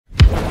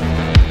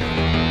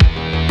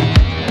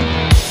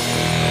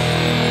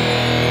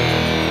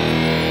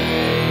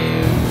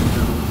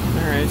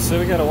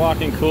got a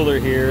walk-in cooler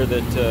here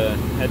that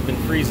had been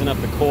freezing up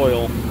the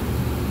coil,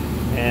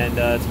 and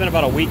it's been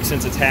about a week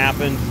since it's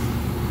happened.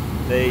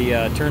 They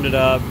turned it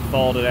up,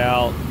 thawed it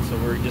out, so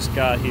we just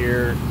got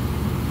here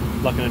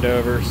looking it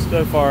over.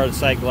 So far the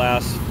sight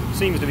glass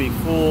seems to be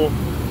full,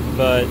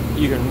 but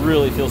you can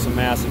really feel some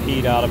massive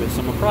heat out of it, so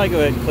I'm going to probably go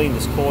ahead and clean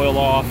this coil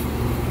off.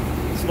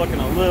 It's looking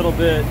a little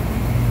bit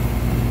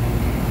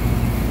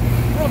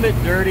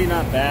dirty,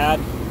 not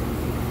bad,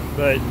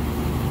 but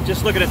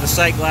just looking at the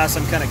sight glass,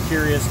 I'm kind of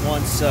curious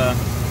once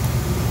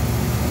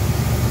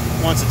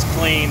it's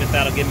clean if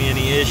that'll give me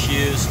any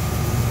issues.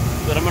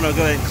 But I'm going to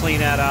go ahead and clean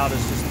that out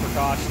as just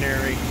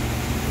precautionary.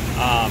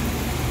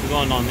 We're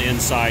going on the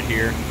inside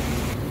here.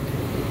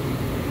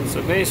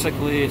 So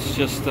basically it's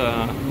just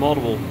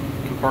multiple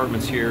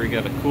compartments here. You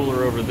got a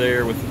cooler over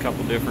there with a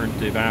couple different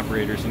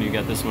evaporators, and you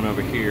got this one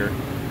over here.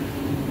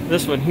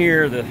 This one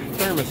here, the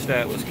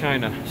thermostat was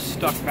kind of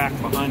stuck back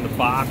behind the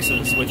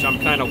boxes, which I'm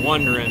kind of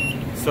wondering.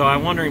 So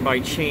I'm wondering by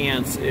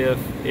chance if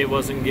it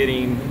wasn't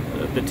getting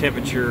the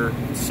temperature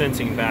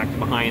sensing back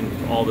behind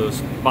all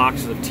those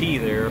boxes of tea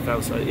there. If that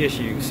was an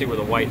issue, you can see where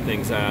the white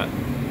thing's at.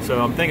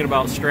 So I'm thinking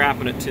about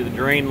strapping it to the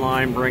drain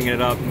line, bringing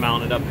it up,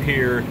 mounting it up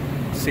here,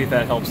 see if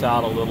that helps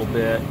out a little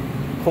bit.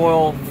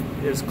 Coil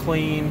is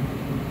clean,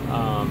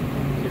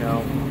 you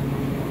know.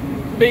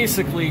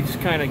 Basically, just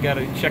kind of got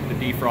to check the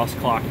defrost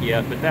clock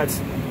yet, but that's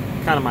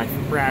kind of my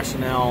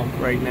rationale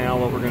right now.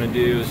 What we're going to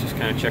do is just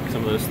kind of check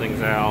some of those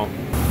things out.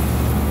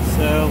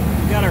 So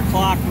we got our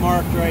clock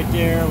marked right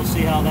there. We'll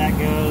see how that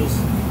goes.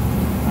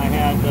 I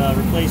had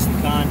replaced the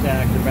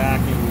contactor back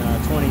in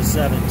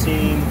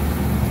 2017,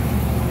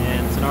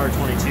 and it's an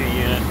R22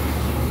 unit.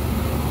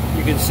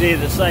 You can see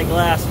the sight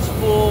glass is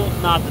full.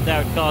 Not that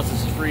that would cause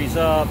us to freeze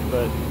up,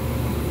 but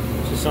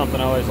it's just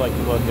something I always like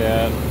to look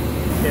at.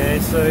 Okay,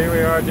 so here we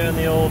are doing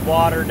the old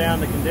water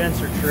down the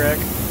condenser trick.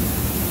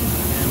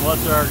 And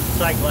what's our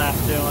sight glass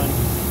doing?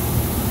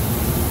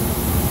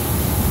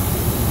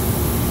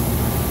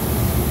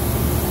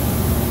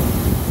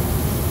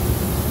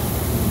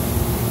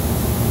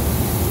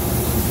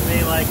 To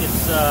me, like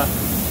it's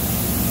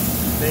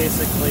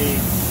basically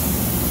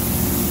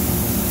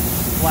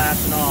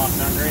flashing off.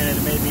 Now granted,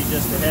 it may be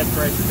just the head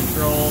pressure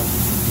control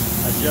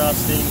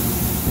adjusting,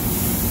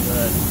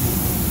 but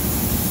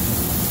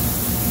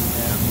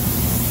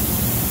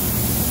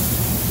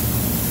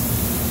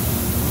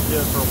do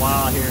it for a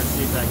while here and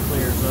see if that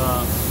clears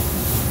up.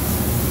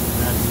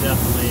 That's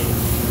definitely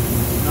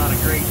not a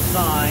great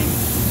sign.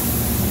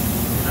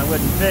 And I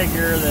wouldn't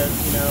figure that,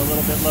 you know, a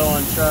little bit low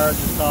on charge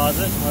would cause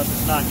it unless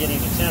it's not getting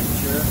the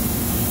temperature.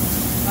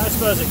 I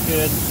suppose it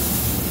could.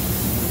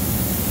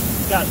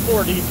 It's got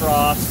 4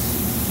 defrosts,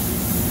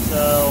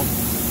 so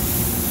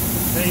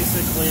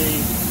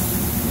basically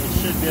it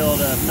should be able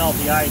to melt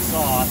the ice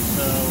off.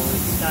 So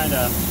it's kind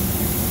of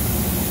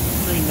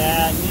between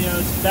that and, you know,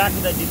 it's back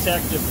to that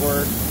detective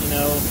work. You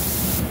know,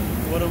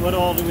 what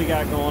all do we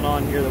got going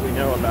on here that we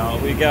know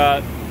about? We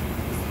got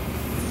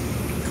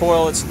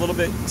coil that's a little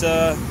bit,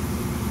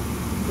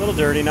 little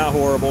dirty, not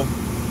horrible.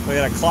 We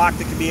got a clock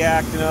that could be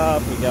acting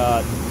up. We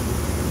got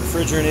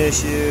refrigerant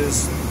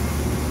issues.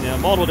 You know,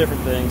 multiple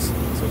different things.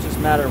 So it's just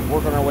a matter of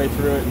working our way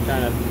through it and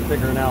kind of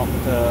figuring out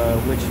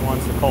which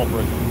one's the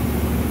culprit.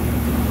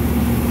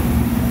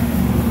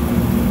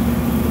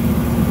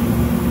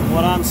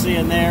 What I'm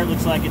seeing there,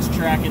 looks like it's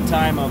tracking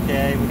time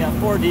okay. We got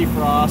 4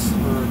 defrosts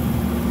for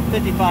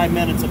 55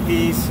 minutes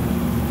apiece,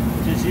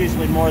 which is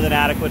usually more than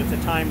adequate if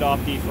it's a timed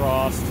off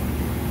defrost.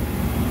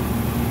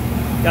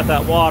 Got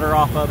that water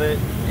off of it,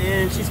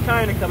 and she's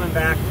kind of coming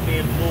back to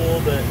being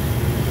full, but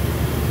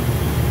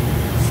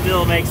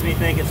still makes me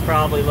think it's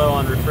probably low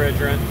on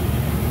refrigerant.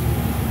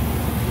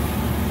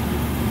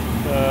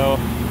 So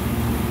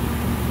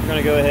we're going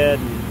to go ahead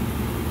and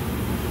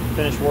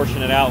finish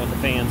washing it out with the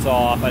fans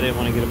off. I didn't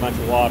want to get a bunch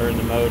of water in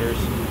the motors.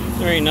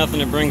 There ain't nothing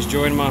that brings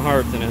joy to my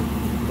heart than a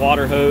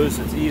water hose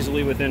that's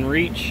easily within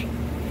reach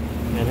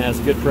and has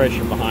good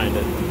pressure behind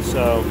it.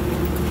 So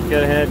go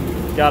ahead,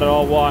 got it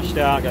all washed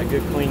out, got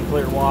good clean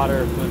clear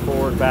water, went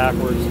forward,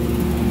 backwards,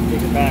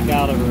 take it back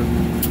out of her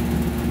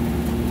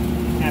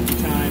happy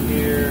time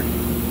here.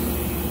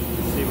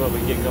 Let's see what we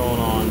get going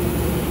on.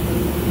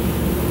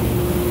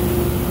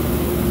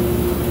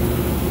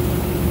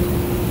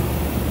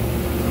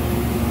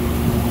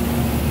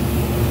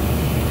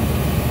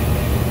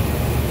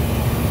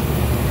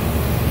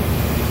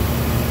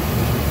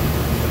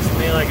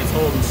 Like it's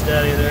holding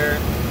steady there.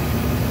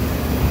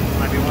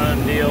 Might be one of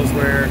them deals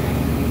where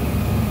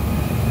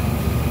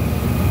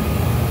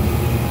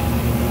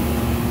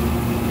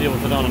deal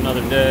with it on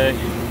another day.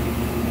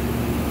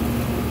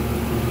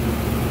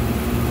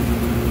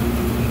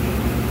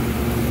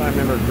 If I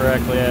remember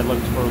correctly, I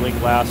looked for a leak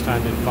last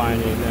time, didn't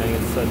find anything.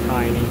 It's so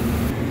tiny.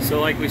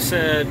 So like we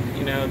said,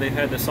 you know, they've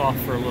had this off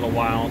for a little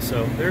while.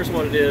 So there's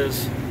what it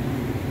is,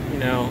 you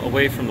know,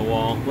 away from the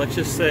wall. Let's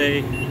just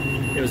say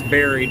it was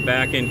buried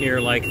back in here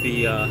like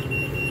the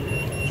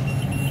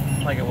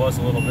like it was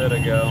a little bit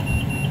ago.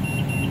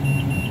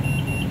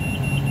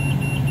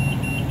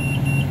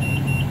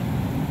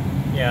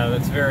 Yeah,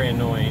 that's very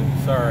annoying.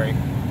 Sorry.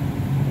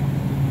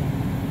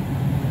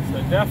 So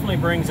it definitely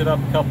brings it up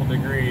a couple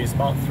degrees,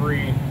 about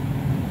 3,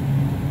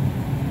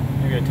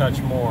 maybe a touch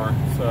more.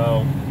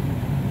 So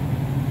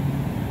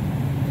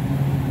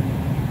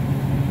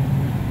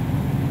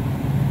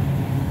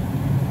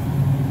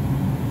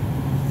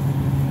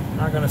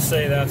not going to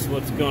say that's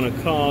what's going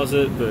to cause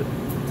it, but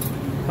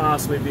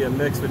possibly be a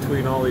mix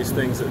between all these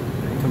things that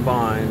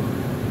combined.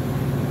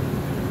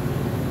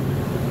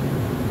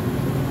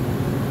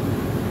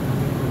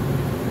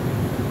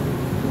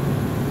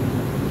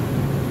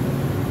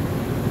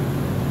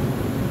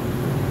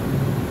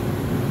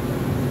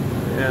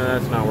 Yeah,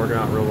 that's not working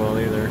out real well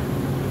either.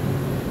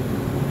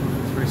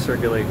 It's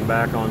recirculating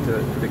back onto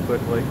it pretty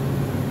quickly.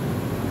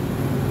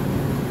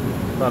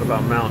 Thought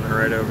about mounting it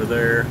right over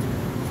there.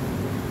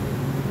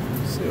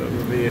 See what it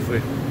would be if we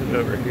put it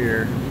over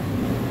here.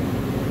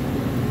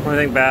 One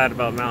thing bad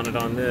about mounting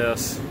it on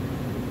this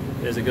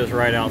is it goes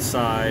right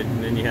outside,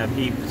 and then you have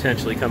heat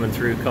potentially coming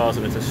through,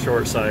 causing it to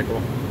short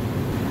cycle.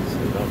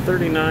 So about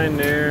 39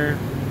 there.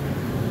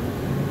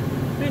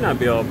 May not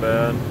be all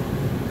bad.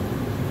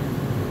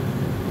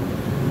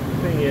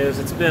 Thing is,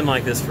 it's been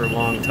like this for a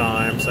long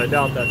time, so I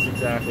doubt that's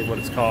exactly what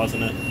is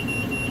causing it.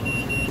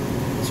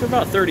 So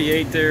about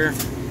 38 there.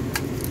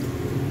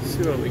 Let's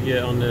see what we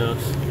get on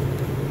this.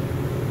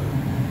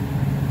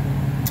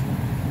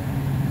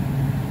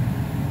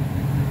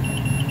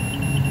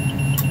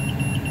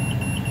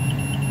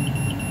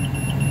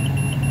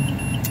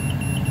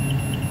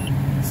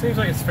 Seems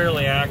like it's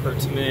fairly accurate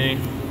to me.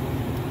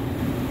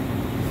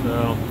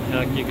 So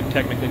you could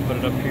technically put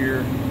it up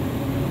here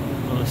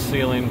on the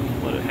ceiling,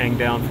 let it hang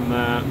down from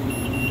that.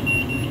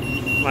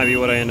 Might be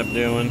what I end up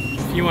doing.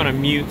 If you want to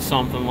mute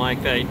something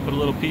like that, you put a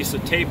little piece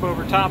of tape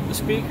over top of the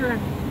speaker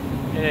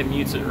and it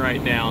mutes it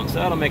right down. So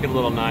that'll make it a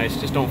little nice.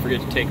 Just don't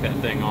forget to take that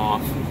thing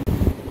off.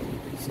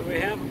 So we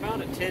have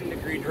about a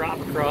 10-degree drop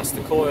across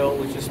the coil,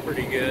 which is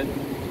pretty good.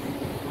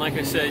 Like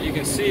I said, you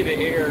can see the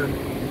air.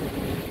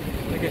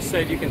 Like I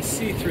said, you can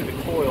see through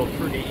the coil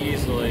pretty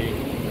easily.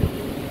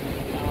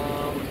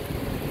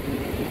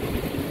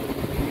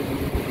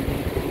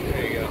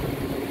 There you go.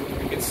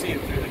 You can see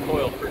through the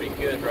coil pretty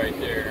good right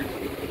there.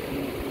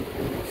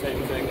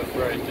 Same thing with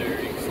right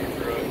there. You can see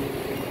through it.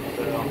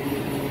 So,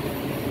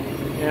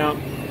 yeah.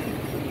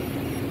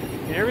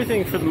 And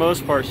everything for the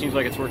most part seems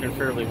like it's working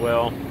fairly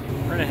well.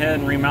 Went ahead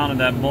and remounted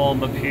that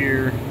bulb up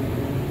here.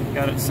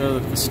 Got it so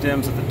that the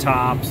stem's at the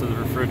top, so the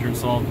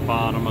refrigerant's all at the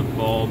bottom of the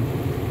bulb.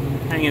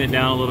 Hanging it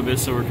down a little bit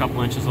so we're a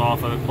couple inches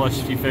off of it. Plus,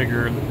 if you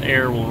figure the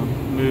air will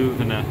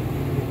move in a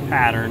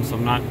pattern, so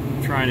I'm not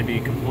trying to be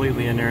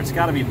completely in there. It's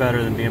got to be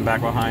better than being back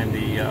behind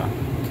the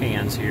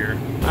cans here.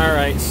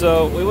 Alright,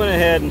 so we went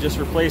ahead and just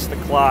replaced the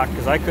clock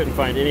because I couldn't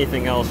find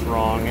anything else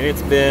wrong. And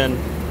it's been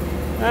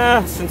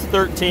since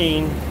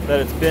 13 that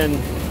it's been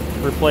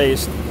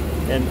replaced.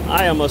 And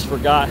I almost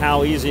forgot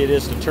how easy it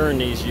is to turn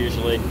these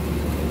usually.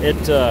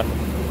 It's I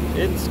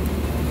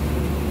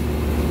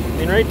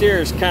mean, right there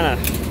is kind of,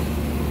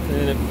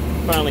 and it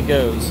finally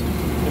goes,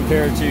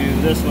 compared to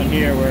this one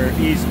here where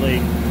easily,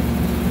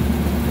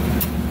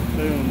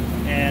 boom,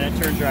 and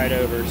it turns right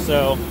over.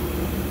 So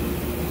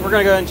we're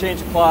gonna go ahead and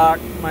change the clock.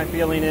 My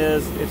feeling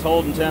is it's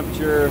holding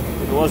temperature.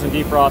 If it wasn't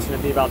defrosting,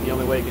 it'd be about the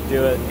only way you could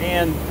do it.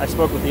 And I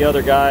spoke with the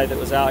other guy that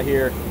was out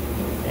here,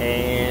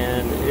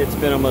 and it's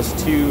been almost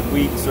 2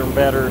 weeks or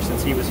better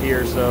since he was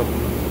here. So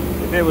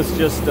if it was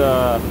just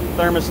a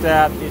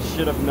thermostat, it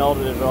should have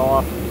melted it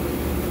off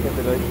if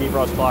the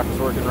defrost clock was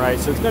working right.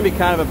 So it's going to be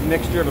kind of a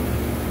mixture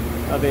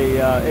of a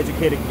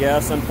educated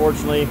guess,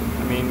 unfortunately.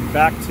 I mean,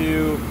 back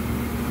to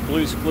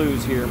Blue's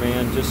Clues here,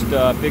 man. Just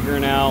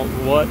figuring out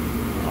what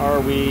are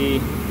we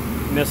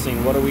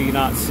missing, what are we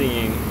not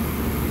seeing,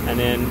 and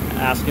then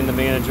asking the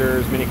manager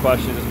as many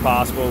questions as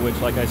possible, which,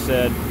 like I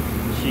said,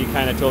 she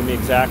kind of told me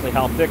exactly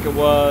how thick it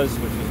was,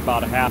 which was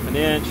about a ½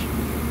 inch.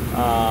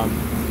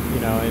 You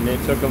know, and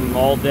it took them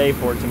all day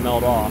for it to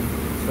melt off.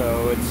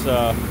 So it's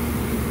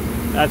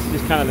that's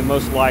just kind of the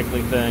most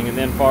likely thing. And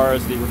then as far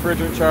as the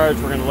refrigerant charge,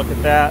 we're going to look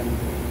at that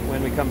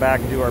when we come back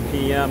and do our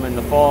PM in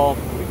the fall.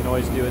 We can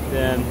always do it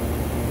then.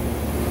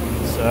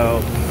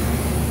 So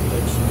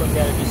let's look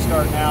at it just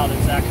starting out.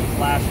 It's actually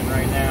flashing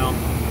right now.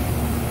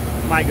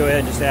 Might go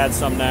ahead and just add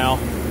some now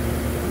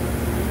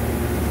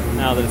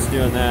that it's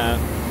doing that.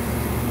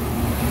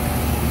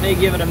 May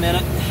give it a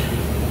minute.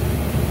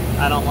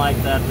 I don't like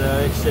that though.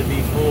 It should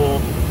be full.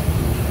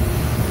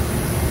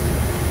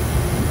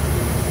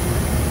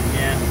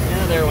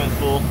 Yeah, there it went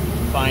full,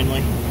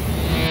 finally.